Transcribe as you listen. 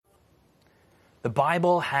The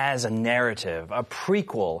Bible has a narrative, a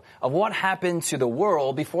prequel of what happened to the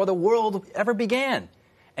world before the world ever began.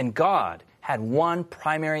 And God had one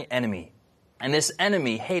primary enemy. And this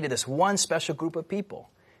enemy hated this one special group of people.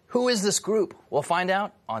 Who is this group? We'll find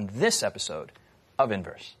out on this episode of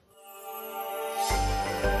Inverse.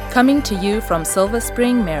 Coming to you from Silver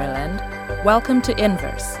Spring, Maryland, welcome to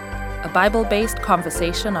Inverse, a Bible-based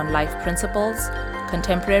conversation on life principles,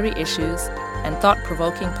 contemporary issues, and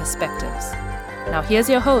thought-provoking perspectives. Now here's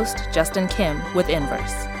your host, Justin Kim, with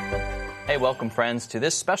Inverse. Hey, welcome friends to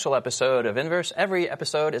this special episode of Inverse. Every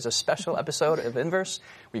episode is a special episode of Inverse.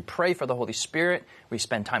 We pray for the Holy Spirit. We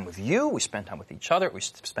spend time with you. We spend time with each other. We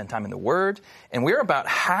spend time in the Word. And we're about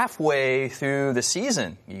halfway through the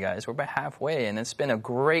season, you guys. We're about halfway, and it's been a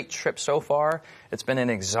great trip so far. It's been an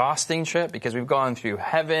exhausting trip because we've gone through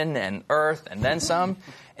heaven and earth and then some.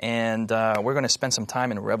 And we're going to spend some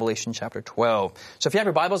time in Revelation chapter 12. So if you have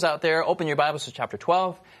your Bibles out there, open your Bibles to chapter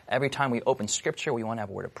 12. Every time we open Scripture, we want to have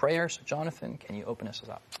a word of prayer. So Jonathan, can you open us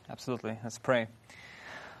up? Absolutely. Let's pray.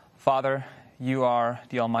 Father, you are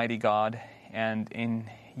the Almighty God, and in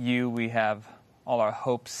you we have all our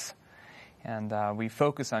hopes, and we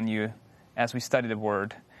focus on you as we study the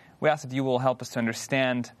Word. We ask that you will help us to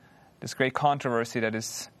understand this great controversy that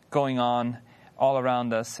is going on all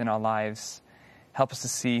around us in our lives. Help us to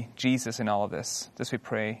see Jesus in all of this. This we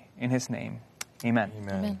pray in His name. Amen.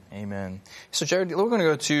 Amen. Amen. So, Jared, we're going to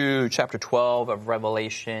go to chapter 12 of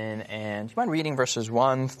Revelation, and do you mind reading verses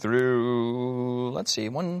 1 through 1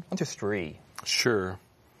 through 3? Sure.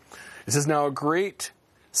 It says, "Now a great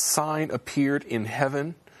sign appeared in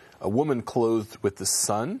heaven, a woman clothed with the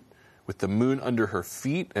sun, with the moon under her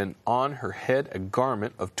feet, and on her head a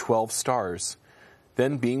garment of 12 stars.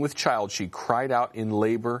 Then, being with child, she cried out in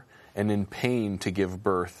labor and in pain to give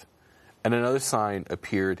birth. And another sign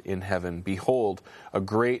appeared in heaven. Behold, a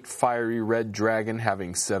great fiery red dragon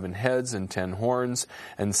having 7 heads and 10 horns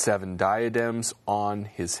and 7 diadems on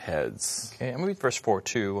his heads." Okay, I'm going to read verse 4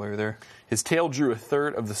 too while you're there. "His tail drew a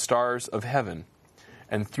third of the stars of heaven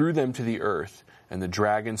and threw them to the earth. And the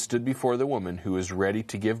dragon stood before the woman who was ready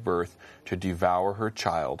to give birth to devour her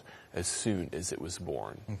child as soon as it was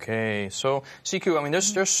born." Okay, so Siku, I mean,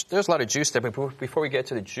 there's a lot of juice there, but before we get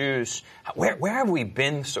to the juice, where have we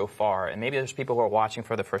been so far? And maybe there's people who are watching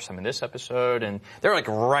for the first time in this episode, and they're like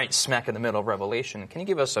right smack in the middle of Revelation. Can you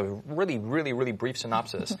give us a really, really, really brief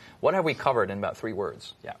synopsis? What have we covered in about 3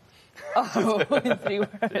 words? Yeah. Oh, in 3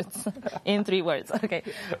 words. In 3 words, okay.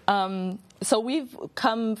 So we've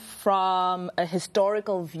come from a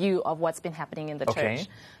historical view of what's been happening in the church.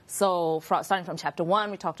 So starting from chapter 1,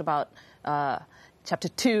 we talked about chapter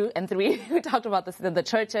 2 and 3. We talked about the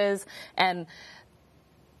churches, and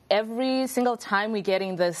every single time we're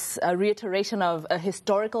getting this reiteration of a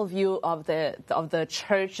historical view of the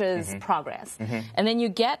church's progress. And then you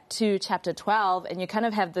get to chapter 12, and you kind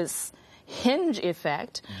of have this hinge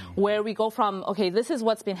effect where we go from, okay, this is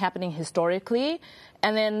what's been happening historically,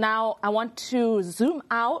 and then now I want to zoom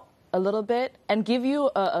out a little bit and give you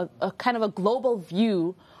a kind of a global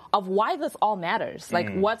view of why this all matters. Like,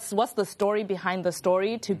 what's the story behind the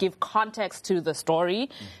story, to give context to the story,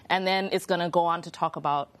 and then it's going to go on to talk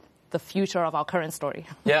about the future of our current story.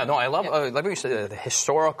 Yeah, no, I love what you said, the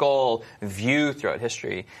historical view throughout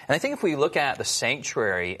history. And I think if we look at the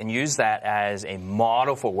sanctuary and use that as a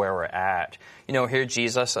model for where we're at, you know, here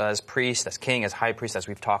Jesus as priest, as king, as high priest, as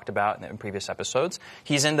we've talked about in previous episodes,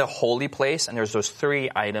 he's in the holy place, and there's those 3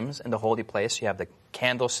 items in the holy place. You have the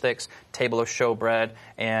candlesticks, table of showbread,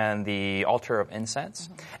 and the altar of incense.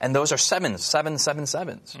 And those are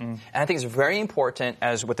 7s. And I think it's very important,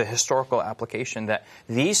 as with the historical application, that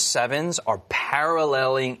these 7s are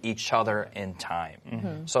paralleling each other in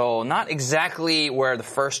time. So not exactly where the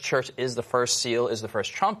first church is the first seal, is the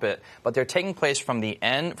first trumpet, but they're taking place from the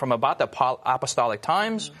end, from about the apostolic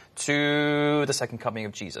times to the second coming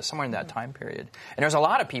of Jesus, somewhere in that time period. And there's a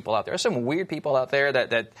lot of people out there. There's some weird people out there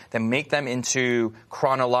that make them into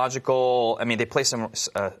chronological, I mean, they place them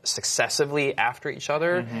successively after each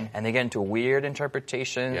other, and they get into weird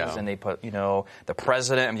interpretations, and they put, you know, the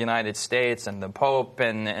President of the United States and the Pope,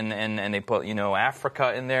 and they put, you know,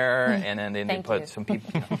 Africa in there, and then they put some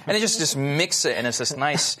people, and they just mix it, and it's this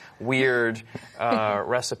nice, weird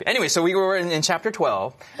recipe. Anyway, so we were in chapter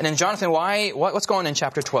 12, and then Jonathan, what's going on in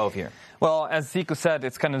chapter 12 here? Well, as Zico said,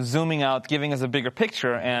 it's kind of zooming out, giving us a bigger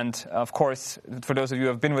picture. And, of course, for those of you who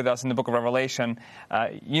have been with us in the book of Revelation,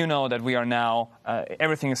 you know that we are now,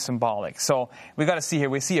 everything is symbolic. So we got to see here,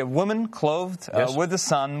 we see a woman clothed with the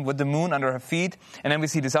sun, with the moon under her feet. And then we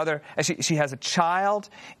see this other, she has a child.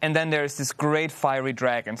 And then there's this great fiery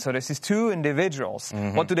dragon. So there's these two individuals.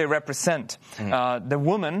 Mm-hmm. What do they represent? Mm-hmm. The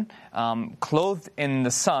woman clothed in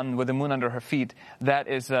the sun with the moon under her feet, that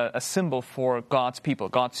is a symbol for God's people,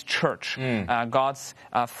 God's church. God's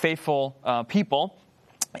faithful people.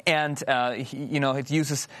 And, it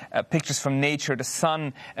uses pictures from nature. The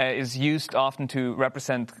sun is used often to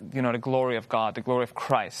represent, the glory of God, the glory of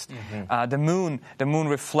Christ. Mm-hmm. The moon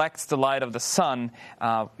reflects the light of the sun.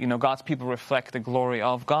 God's people reflect the glory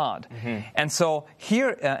of God. Mm-hmm. And so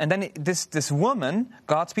here, and then this woman,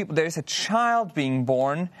 God's people, there is a child being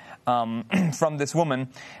born from this woman,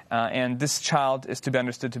 and this child is to be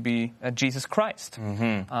understood to be Jesus Christ,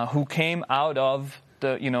 mm-hmm. Who came out of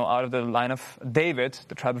the line of David,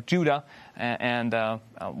 the tribe of Judah, and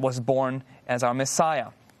was born as our Messiah.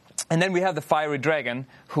 And then we have the fiery dragon,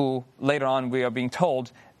 who later on we are being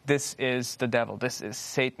told this is the devil, this is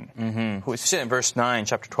Satan. Mm-hmm. Who is in verse 9,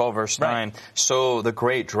 chapter 12, verse 9. Right. So the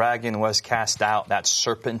great dragon was cast out, that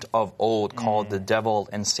serpent of old called the devil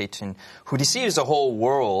and Satan, who deceives the whole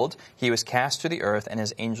world. He was cast to the earth, and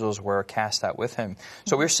his angels were cast out with him.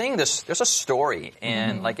 So we're seeing this, there's a story,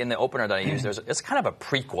 and like in the opener that I used, it's kind of a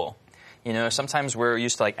prequel. Sometimes we're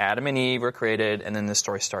used to Adam and Eve were created, and then the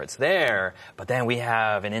story starts there. But then we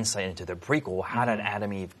have an insight into the prequel. How did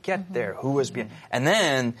Adam and Eve get there? Who was behind? And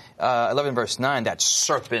then 11 verse 9, that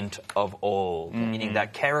serpent of old, meaning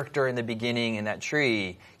that character in the beginning in that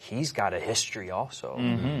tree, he's got a history also.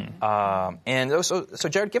 And so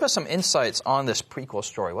Jared, give us some insights on this prequel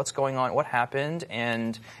story. What's going on? What happened?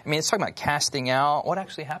 And it's talking about casting out. What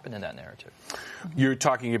actually happened in that narrative? You're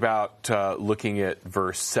talking about looking at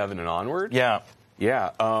verse 7 and onward? Yeah.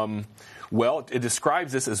 Yeah. Well, it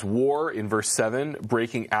describes this as war in verse 7,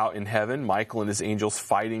 breaking out in heaven, Michael and his angels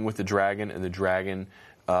fighting with the dragon, and the dragon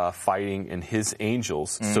fighting and his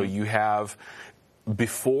angels. So you have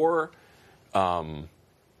before...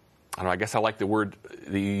 I guess I like the word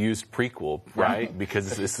that you used, prequel, right?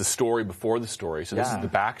 Because it's the story before the story. So this is the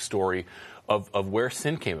backstory of where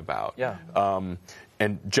sin came about. Yeah.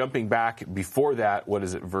 And jumping back before that, what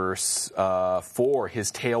is it, verse 4, his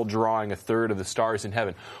tail drawing a third of the stars in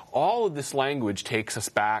heaven. All of this language takes us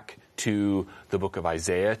back to the book of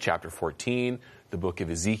Isaiah, chapter 14, the book of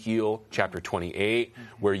Ezekiel, chapter 28,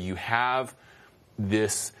 where you have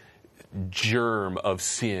this germ of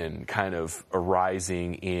sin kind of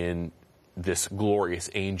arising in this glorious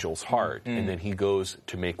angel's heart. And then he goes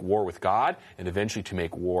to make war with God and eventually to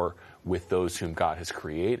make war with those whom God has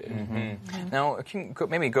created. Now, can you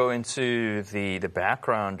maybe go into the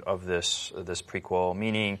background of this prequel,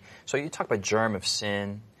 meaning, so you talk about germ of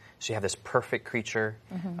sin, so you have this perfect creature.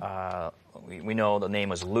 We know the name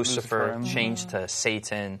was Lucifer, changed to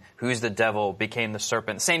Satan, who's the devil, became the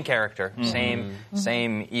serpent. Same character,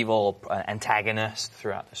 same evil antagonist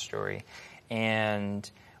throughout the story. And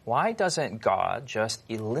why doesn't God just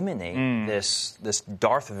eliminate this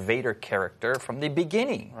Darth Vader character from the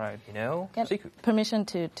beginning? Right. Permission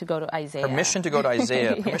to go to Isaiah. Permission to go to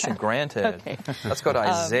Isaiah. Permission granted. Okay. Let's go to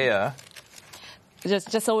Isaiah.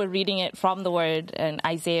 Just so we're reading it from the Word in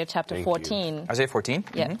Isaiah chapter 14. Isaiah 14?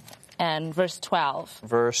 Yeah. And verse 12.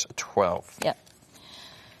 Verse 12. Yeah.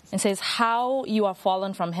 It says, how you are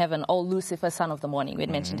fallen from heaven, O Lucifer, son of the morning. We had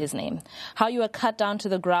mentioned his name. How you are cut down to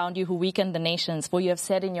the ground, you who weaken the nations, for you have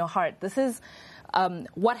said in your heart. This is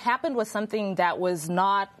what happened was something that was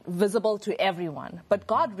not visible to everyone. But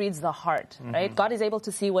God reads the heart, right? God is able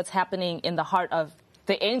to see what's happening in the heart of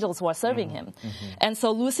the angels who are serving him. And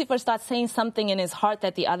so Lucifer starts saying something in his heart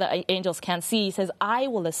that the other angels can't see. He says, I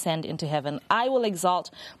will ascend into heaven. I will exalt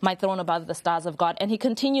my throne above the stars of God. And he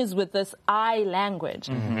continues with this I language.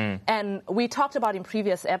 And we talked about in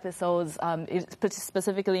previous episodes,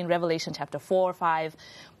 specifically in Revelation chapter 4, 5,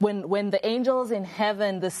 when the angels in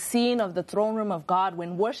heaven, the scene of the throne room of God,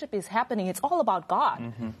 when worship is happening, it's all about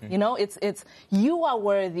God. It's you are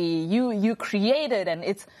worthy, you created, and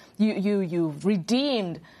it's you redeemed.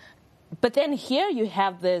 But then here you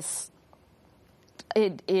have this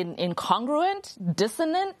incongruent,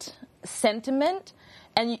 dissonant sentiment.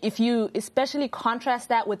 And if you especially contrast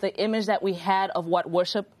that with the image that we had of what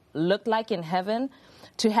worship looked like in heaven,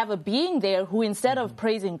 to have a being there who instead of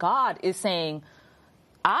praising God is saying,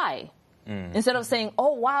 I Instead of saying,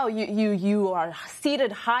 oh, wow, you are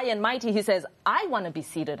seated high and mighty, he says, I want to be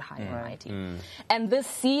seated high and mighty. And this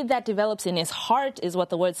seed that develops in his heart is what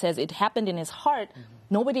the word says. It happened in his heart.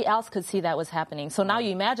 Nobody else could see that was happening. So now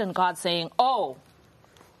you imagine God saying, oh,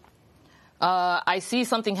 I see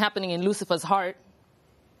something happening in Lucifer's heart.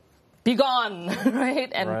 Be gone,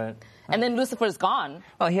 right? And then Lucifer's gone.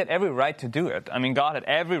 Well, he had every right to do it. I mean, God had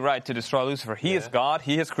every right to destroy Lucifer. He is God.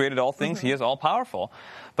 He has created all things. He is all-powerful.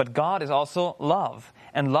 But God is also love.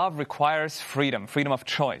 And love requires freedom of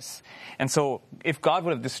choice. And so if God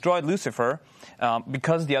would have destroyed Lucifer,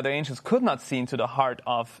 because the other angels could not see into the heart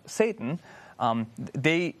of Satan,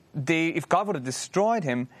 if God would have destroyed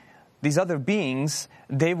him, these other beings,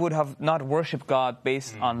 they would have not worshipped God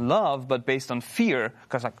based on love, but based on fear.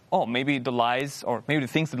 Because maybe the lies or maybe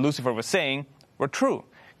the things that Lucifer was saying were true.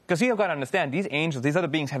 Because you have got to understand, these angels, these other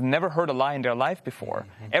beings have never heard a lie in their life before.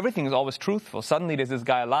 Everything is always truthful. Suddenly there's this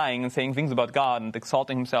guy lying and saying things about God and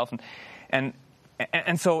exalting himself. And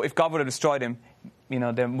so if God would have destroyed him,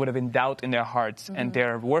 there would have been doubt in their hearts, and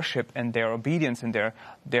their worship and their obedience and their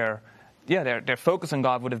focus on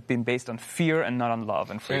God would have been based on fear and not on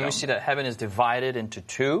love and freedom. We see that heaven is divided into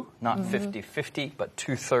two, not 50-50, but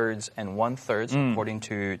 2/3 and 1/3, according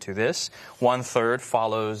to this. 1/3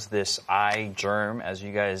 follows this I germ, as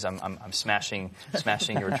you guys, I'm smashing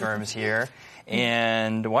your germs here.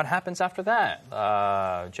 And what happens after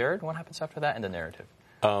that? Jared, what happens after that in the narrative?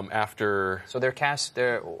 So they're cast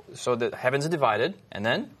there. So the heavens are divided, and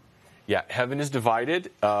then? Yeah, heaven is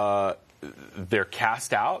divided. They're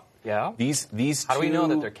cast out. Yeah. These How two, do we know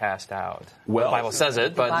that they're cast out? Well, the Bible says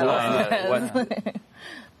it, but what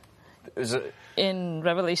is it? In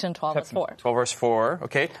Revelation 12, verse 4. 12 verse 4.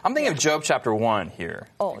 Okay. I'm thinking of Job chapter 1 here.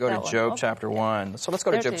 Oh, go to Job chapter 1. So let's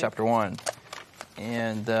go to There Job too. chapter 1.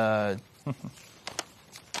 And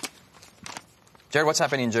Jared, what's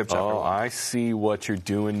happening in Job chapter 1? I see what you're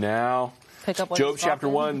doing now. Pick up what Job he's chapter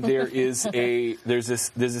talking. 1, there's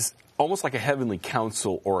this almost like a heavenly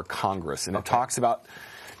council or a congress, and it talks about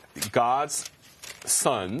God's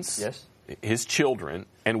sons, his children,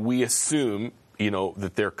 and we assume,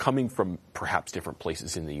 that they're coming from perhaps different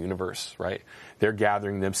places in the universe, right? They're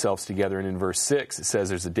gathering themselves together, and in verse 6, it says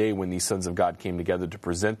there's a day when these sons of God came together to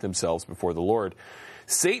present themselves before the Lord.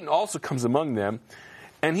 Satan also comes among them,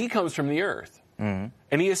 and he comes from the earth. And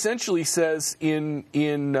he essentially says in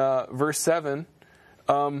verse 7,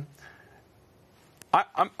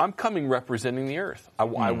 I'm coming representing the earth.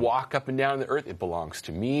 I walk up and down the earth. It belongs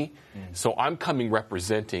to me. So I'm coming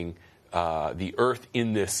representing the earth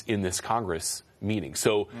in this Congress meeting.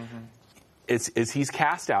 So as he's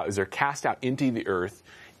cast out, as they're cast out into the earth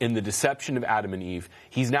in the deception of Adam and Eve,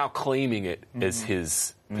 he's now claiming it as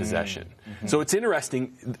his possession. So it's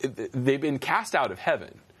interesting. They've been cast out of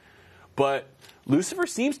heaven, but Lucifer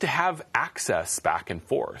seems to have access back and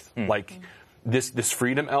forth. Like this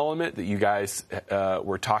freedom element that you guys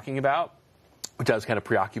were talking about, which I was kind of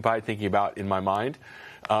preoccupied thinking about in my mind,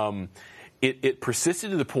 it persisted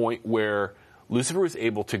to the point where Lucifer was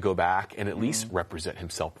able to go back and at least represent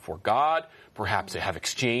himself before God, perhaps have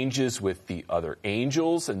exchanges with the other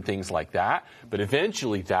angels and things like that. But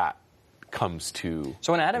eventually that comes to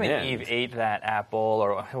So when Adam and an Eve end. ate that apple,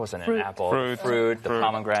 or it wasn't an apple, fruit, the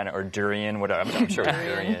pomegranate or durian, whatever, I'm sure it was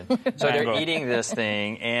durian. So they're eating this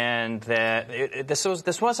thing, and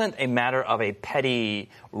this wasn't a matter of a petty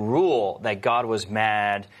rule that God was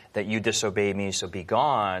mad that you disobeyed me, so be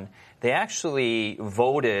gone. They actually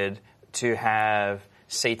voted to have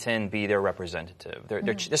Satan be their representative.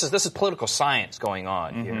 This is political science going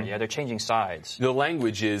on here. Yeah, they're changing sides. The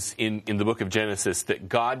language is in the book of Genesis that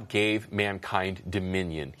God gave mankind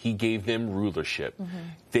dominion. He gave them rulership.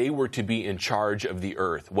 They were to be in charge of the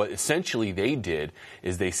earth. What essentially they did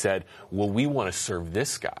is they said, well, we want to serve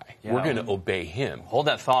this guy. Yeah. We're going to obey him. Hold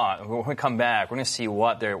that thought. When we come back, we're going to see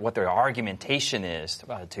what their argumentation is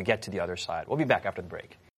to get to the other side. We'll be back after the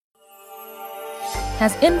break.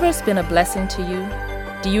 Has Inverse been a blessing to you?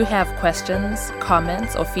 Do you have questions,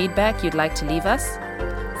 comments, or feedback you'd like to leave us?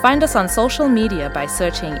 Find us on social media by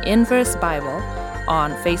searching Inverse Bible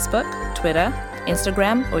on Facebook, Twitter,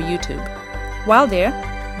 Instagram, or YouTube. While there,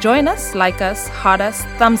 join us, like us, heart us,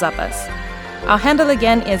 thumbs up us. Our handle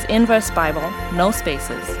again is Inverse Bible, no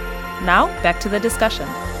spaces. Now, back to the discussion.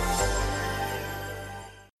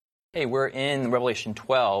 Hey, we're in Revelation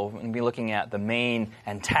 12, and we're looking at the main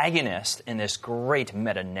antagonist in this great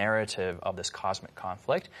meta-narrative of this cosmic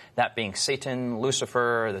conflict, that being Satan,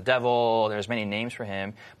 Lucifer, the devil. There's many names for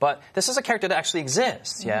him. But this is a character that actually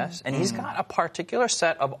exists, yes? And he's got a particular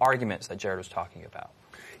set of arguments that Jared was talking about.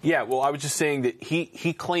 Yeah, well, I was just saying that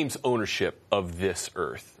he claims ownership of this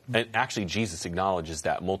earth. And actually, Jesus acknowledges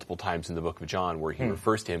that multiple times in the book of John, where he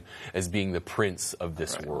refers to him as being the prince of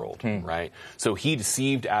this world, right? So he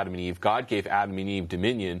deceived Adam and Eve. God gave Adam and Eve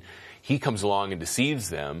dominion. He comes along and deceives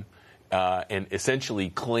them and essentially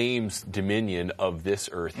claims dominion of this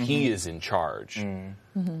earth. He is in charge.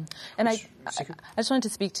 And I just wanted to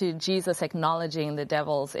speak to Jesus acknowledging the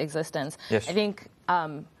devil's existence. Yes. I think,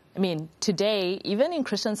 today, even in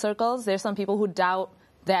Christian circles, there's some people who doubt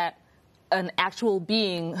that an actual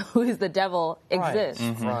being who is the devil exists.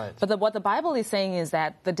 Right. But what the Bible is saying is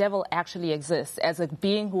that the devil actually exists as a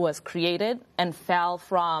being who was created and fell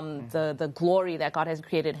from the glory that God has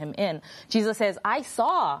created him in. Jesus says, I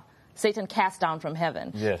saw Satan cast down from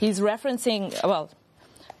heaven. Yes. He's referencing,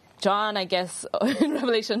 John, I guess, in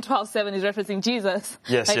Revelation 12:7 is referencing Jesus.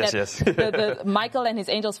 Yes, like yes. the Michael and his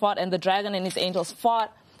angels fought, and the dragon and his angels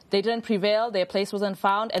fought. They didn't prevail. Their place wasn't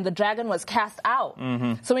found, and the dragon was cast out.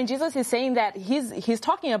 So when Jesus is saying that, he's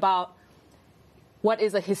talking about what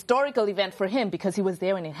is a historical event for him because he was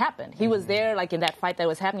there when it happened. He was there, like in that fight that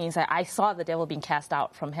was happening. He said, "I saw the devil being cast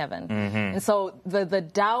out from heaven." And so the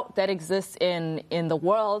doubt that exists in the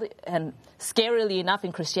world, and scarily enough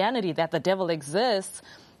in Christianity, that the devil exists,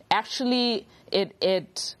 actually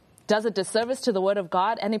it does a disservice to the Word of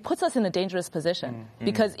God, and it puts us in a dangerous position.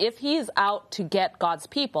 Because if he's out to get God's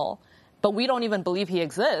people, but we don't even believe he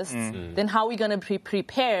exists, then how are we going to be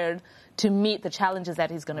prepared to meet the challenges that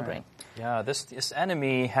he's going to bring? Yeah, this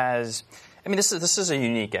enemy has... this is a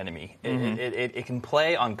unique enemy. It can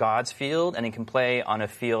play on God's field, and it can play on a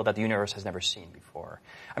field that the universe has never seen before.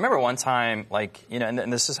 I remember one time,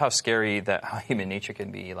 and this is how scary that how human nature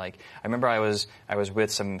can be. I remember I was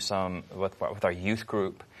with with our youth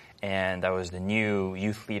group, and I was the new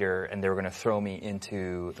youth leader, and they were going to throw me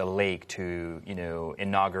into the lake to,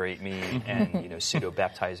 inaugurate me and,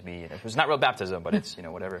 pseudo-baptize me. And it was not real baptism, but it's,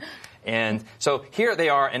 whatever. And so here they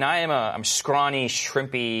are, and I'm scrawny,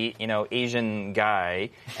 shrimpy, Asian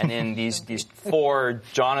guy, and then these four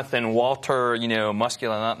Jonathan, Walter,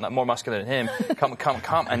 muscular, not more muscular than him,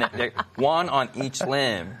 come, and they're one on each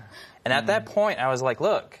limb. And at that point, I was like,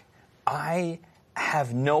 look, I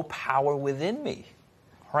have no power within me.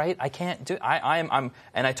 Right? I can't do it. And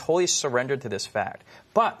I totally surrendered to this fact.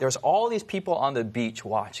 But there's all these people on the beach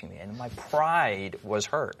watching me, and my pride was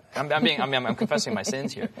hurt. I'm confessing my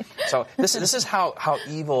sins here. So this is how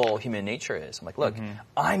evil human nature is. I'm like, look,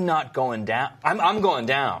 I'm not going down. I'm going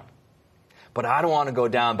down, but I don't want to go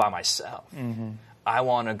down by myself. I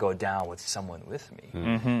want to go down with someone with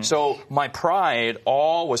me. So my pride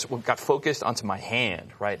got focused onto my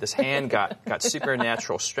hand, right? This hand got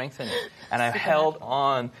supernatural strength in it. And I held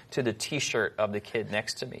on to the T-shirt of the kid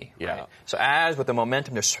next to me. Right? Yeah. So as with the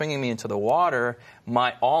momentum, they're swinging me into the water,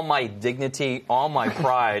 all my dignity, all my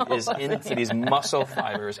pride is into these muscle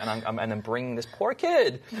fibers, and I'm bringing this poor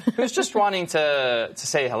kid who's just wanting to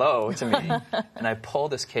say hello to me. And I pull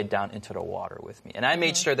this kid down into the water with me. And I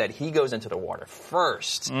made sure that he goes into the water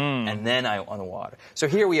first, and then I on the water. So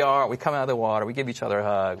here we are. We come out of the water. We give each other a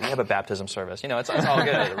hug. We have a baptism service. It's all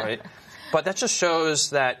good, right? But that just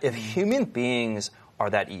shows that if human beings are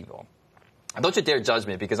that evil, don't you dare judge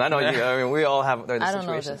me, because I know you. We all have those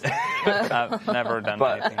situations. I've never done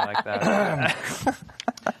anything like that.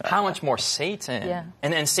 How much more Satan? Yeah.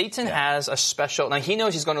 And Satan has a special. Now he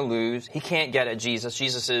knows he's going to lose. He can't get at Jesus.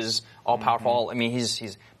 Jesus is all powerful.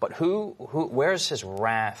 He's. But where's his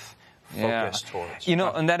wrath focused towards?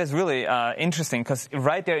 And that is really interesting, because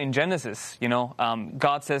right there in Genesis,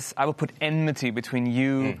 God says, "I will put enmity between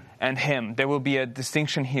you and him." There will be a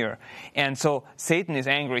distinction here. And so Satan is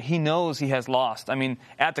angry. He knows he has lost.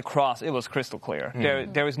 At the cross, it was crystal clear.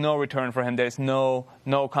 There is no return for him. There is no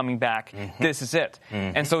coming back. This is it.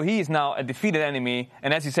 And so he is now a defeated enemy.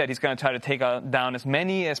 And as you said, he's going to try to take down as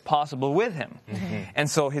many as possible with him. And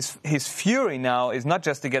so his fury now is not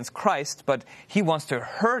just against Christ, but he wants to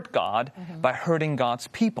hurt God by hurting God's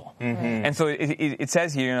people. And so it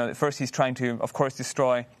says here, first he's trying to, of course,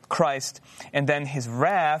 destroy Christ, and then his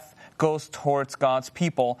wrath goes towards God's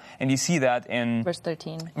people, and you see that in verse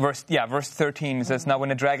 13. Verse 13, it says, "Now when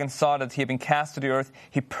the dragon saw that he had been cast to the earth,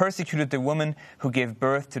 he persecuted the woman who gave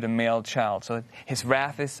birth to the male child." So his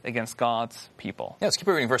wrath is against God's people. Yeah, let's keep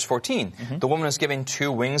reading verse 14. "The woman was given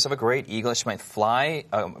 2 wings of a great eagle, that she might fly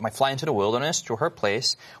into the wilderness to her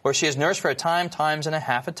place, where she is nursed for a time, times and a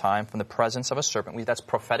half a time, from the presence of a serpent." That's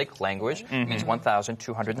prophetic language. It means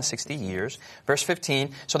 1,260 years. Verse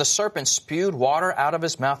 15, "So the serpent spewed water out of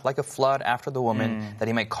his mouth like a flood after the woman, that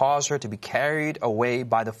he might cause her to be carried away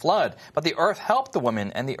by the flood. But the earth helped the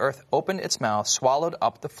woman, and the earth opened its mouth, swallowed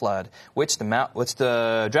up the flood, which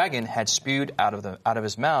the dragon had spewed out of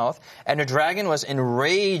his mouth. And the dragon was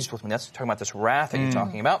enraged with me. That's talking about this wrath that you're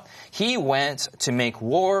talking about. He went to make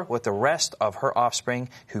war with the rest of her offspring,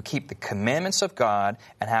 who keep the commandments of God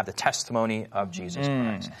and have the testimony of Jesus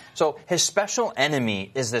Christ. So his special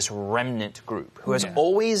enemy is this remnant group who has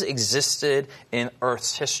always existed in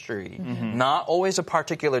Earth's history. Not always a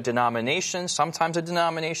particular denomination, sometimes a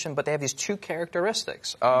denomination, but they have these two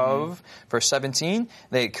characteristics of, verse 17,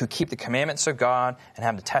 they who keep the commandments of God and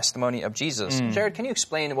have the testimony of Jesus. Jared, can you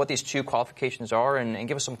explain what these two qualifications are and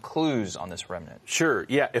give us some clues on this remnant? Sure.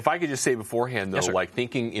 Yeah. If I could just say beforehand, though, Yes, sir. like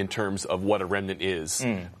thinking in terms of what a remnant is,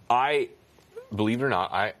 believe it or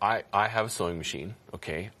not, I have a sewing machine.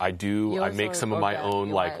 Okay, I make some of my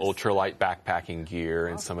own like ultralight backpacking gear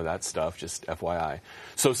and some of that stuff. Just FYI.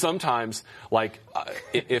 So sometimes, like,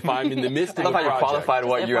 if I'm in the midst of a project, you qualified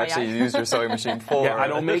what you actually use your sewing machine for. Yeah, I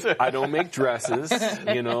don't make dresses.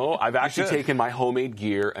 You know, I've actually taken my homemade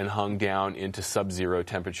gear and hung down into sub-zero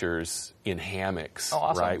temperatures in hammocks,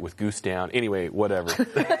 right, with goose down. Anyway, whatever.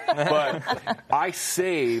 But I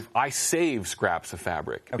save scraps of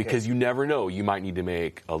fabric because you never know. You might need to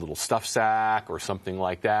make a little stuff sack or something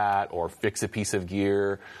like that, or fix a piece of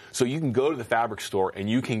gear. So you can go to the fabric store and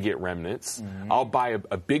you can get remnants. I'll buy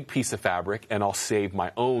a big piece of fabric and I'll save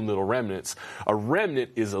my own little remnants. A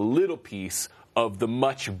remnant is a little piece of the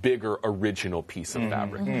much bigger original piece of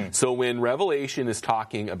fabric. So when Revelation is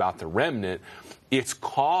talking about the remnant, it's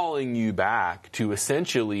calling you back to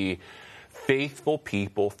essentially faithful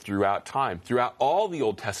people throughout time. Throughout all the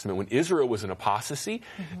Old Testament, when Israel was in apostasy,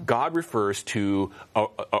 God refers to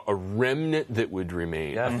a remnant that would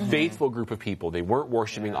remain, a faithful group of people. They weren't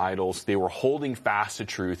worshiping idols. They were holding fast to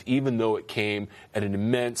truth, even though it came at an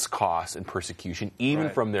immense cost and persecution, even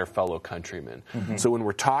from their fellow countrymen. So when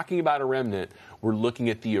we're talking about a remnant, we're looking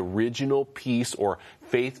at the original piece or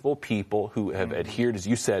faithful people who have adhered, as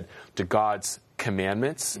you said, to God's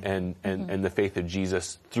commandments and the faith of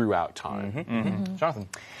Jesus throughout time. Jonathan?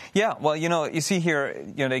 Yeah, well, you see here,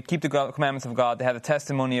 they keep the commandments of God. They have the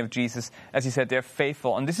testimony of Jesus. As you said, they're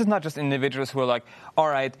faithful. And this is not just individuals who are like, all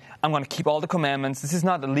right, I'm going to keep all the commandments. This is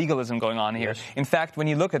not the legalism going on here. Yes. In fact, when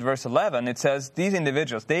you look at verse 11, it says, these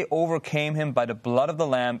individuals, they overcame him by the blood of the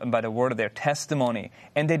Lamb and by the word of their testimony.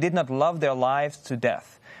 And they did not love their lives to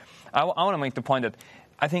death. I want to make the point that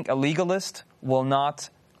I think a legalist will not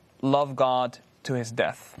love God to his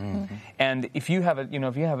death. And if you have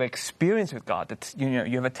an experience with God, that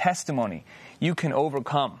you have a testimony, you can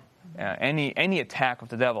overcome any attack of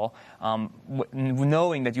the devil,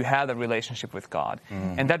 knowing that you have a relationship with God,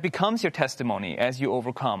 and that becomes your testimony as you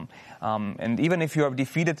overcome. And even if you are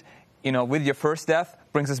defeated, with your first death,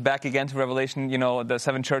 brings us back again to Revelation, the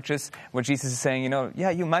 7 churches, where Jesus is saying,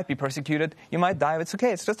 you might be persecuted, you might die, but it's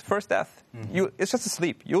okay, it's just the first death. It's just a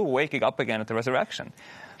sleep. You'll wake up again at the resurrection.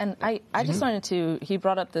 And I just wanted to, he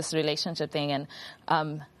brought up this relationship thing, and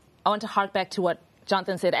I want to hark back to what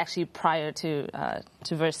Jonathan said actually prior to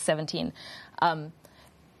verse 17.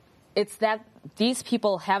 It's that these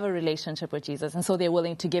people have a relationship with Jesus, and so they're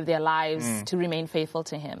willing to give their lives to remain faithful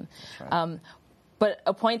to him. Right. But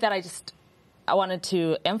a point that I wanted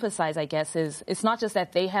to emphasize, I guess, is it's not just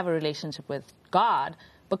that they have a relationship with God,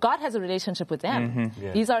 but God has a relationship with them.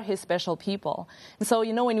 These are his special people. And so,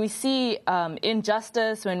 when we see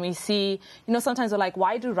injustice, when we see, sometimes we're like,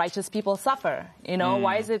 why do righteous people suffer?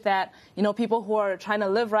 Why is it that, people who are trying to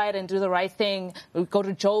live right and do the right thing, we go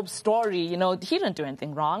to Job's story, he didn't do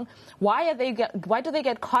anything wrong. Why do they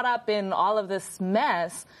get caught up in all of this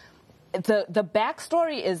mess? The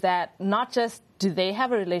backstory is that not just do they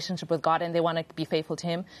have a relationship with God and they want to be faithful to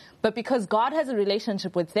him, but because God has a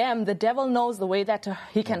relationship with them, the devil knows the way that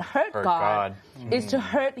he can hurt God is to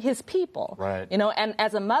hurt his people. Right. And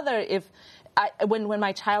as a mother, when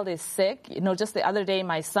my child is sick, just the other day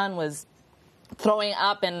my son was throwing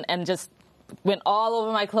up and just went all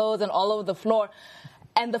over my clothes and all over the floor.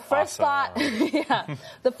 And the first thought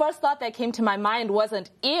that came to my mind wasn't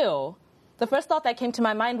ew. The first thought that came to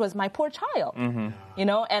my mind was my poor child,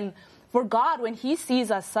 and for God, when he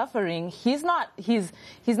sees us suffering, his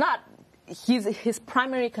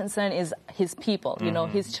primary concern is his people,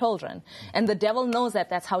 his children. And the devil knows that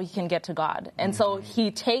that's how he can get to God. And so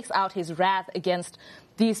he takes out his wrath against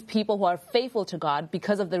these people who are faithful to God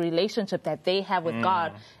because of the relationship that they have with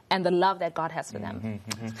God and the love that God has for them.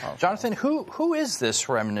 Jonathan, who is this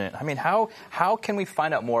remnant? I mean, how can we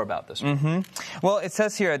find out more about this? Well, it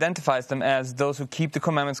says here, identifies them as those who keep the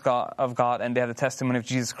commandments of God and they have the testimony of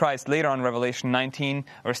Jesus Christ. Later on, Revelation 19,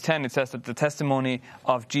 verse 10, it says that the testimony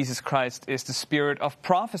of Jesus Christ is the spirit of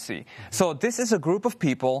prophecy. So this is a group of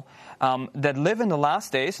people that live in the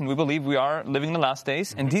last days, and we believe we are living in the last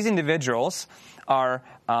days, and these individuals are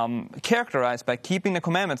characterized by keeping the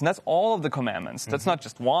commandments, and that's all of the commandments. That's not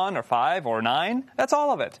just 1 or 5 or 9. That's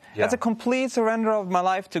all of it. Yeah. That's a complete surrender of my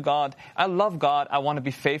life to God. I love God. I want to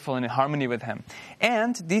be faithful and in harmony with Him.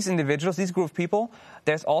 And these individuals, these group of people,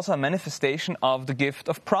 there's also a manifestation of the gift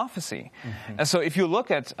of prophecy. And so if you look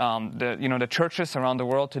at the churches around the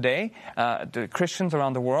world today, the Christians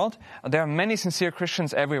around the world, there are many sincere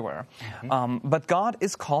Christians everywhere. But God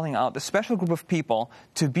is calling out a special group of people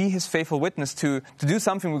to be His faithful witness, to do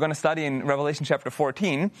something we're going to study in Revelation chapter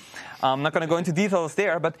 14. I'm not going to go into details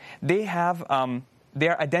there, but they have... they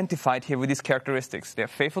are identified here with these characteristics. They are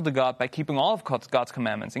faithful to God by keeping all of God's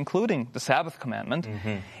commandments, including the Sabbath commandment.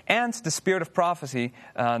 And the spirit of prophecy,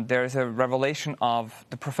 there is a revelation of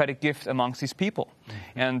the prophetic gift amongst these people.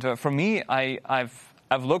 And for me,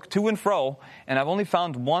 I've looked to and fro, and I've only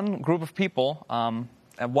found one group of people,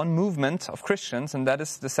 one movement of Christians, and that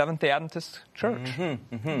is the Seventh-day Adventist Church.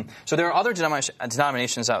 So there are other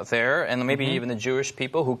denominations out there, and maybe even the Jewish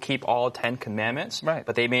people who keep all 10 commandments,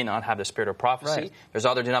 but they may not have the spirit of prophecy. There's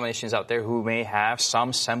other denominations out there who may have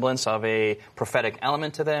some semblance of a prophetic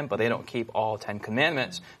element to them, but they don't keep all 10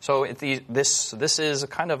 commandments. So this is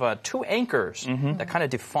kind of two anchors that kind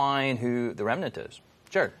of define who the remnant is.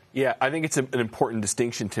 Jared. Yeah, I think it's an important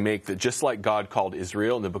distinction to make that just like God called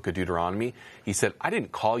Israel in the book of Deuteronomy, He said, I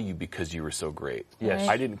didn't call you because you were so great. Yes.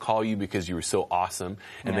 I didn't call you because you were so awesome.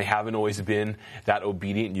 And they haven't always been that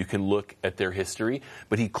obedient. You can look at their history.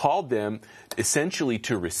 But He called them essentially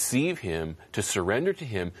to receive Him, to surrender to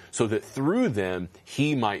Him, so that through them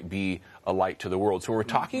He might be a light to the world. So when we're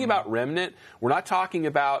talking about remnant, we're not talking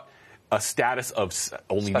about a status of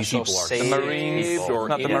only these people are saved,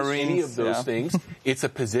 or any of those things. It's a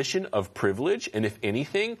position of privilege, and if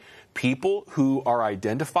anything, people who are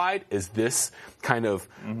identified as this kind of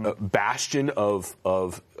bastion of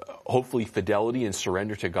hopefully fidelity and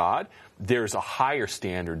surrender to God, there's a higher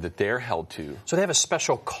standard that they're held to. So they have a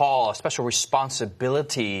special call, a special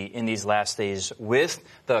responsibility in these last days with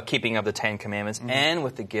the keeping of the 10 Commandments and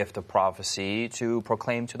with the gift of prophecy to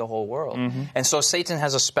proclaim to the whole world. And so Satan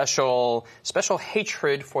has a special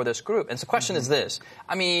hatred for this group. And so the question is this.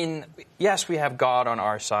 I mean, yes, we have God on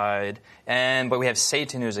our side, but we have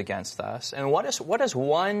Satan who's against us. And what is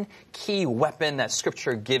one key weapon that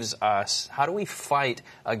Scripture gives us? How do we fight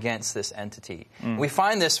against this entity? We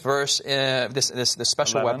find this verse, this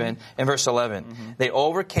special 11. weapon in verse 11. They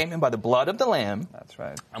overcame him by the blood of the Lamb. That's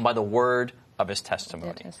right. And by the word of his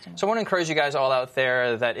testimony. So I want to encourage you guys all out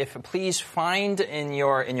there that please find in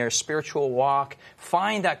your spiritual walk,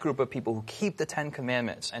 find that group of people who keep the 10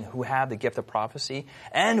 Commandments and who have the gift of prophecy,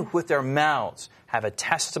 and with their mouths have a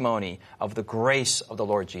testimony of the grace of the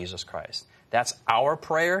Lord Jesus Christ. That's our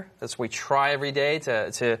prayer. That's what we try every day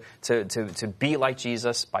to be like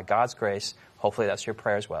Jesus by God's grace. Hopefully that's your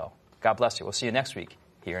prayer as well. God bless you. We'll see you next week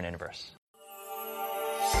here in Inverse.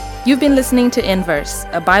 You've been listening to Inverse,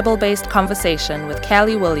 a Bible-based conversation with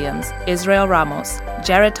Callie Williams, Israel Ramos,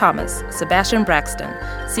 Jared Thomas, Sebastian Braxton,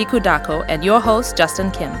 Siku Dako, and your host,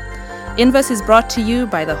 Justin Kim. Inverse is brought to you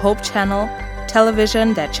by the Hope Channel,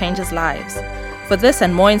 television that changes lives. For this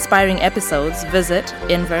and more inspiring episodes, visit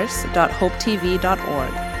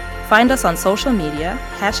inverse.hopetv.org. Find us on social media,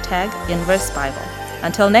 #InverseBible.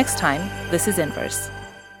 Until next time, this is Inverse.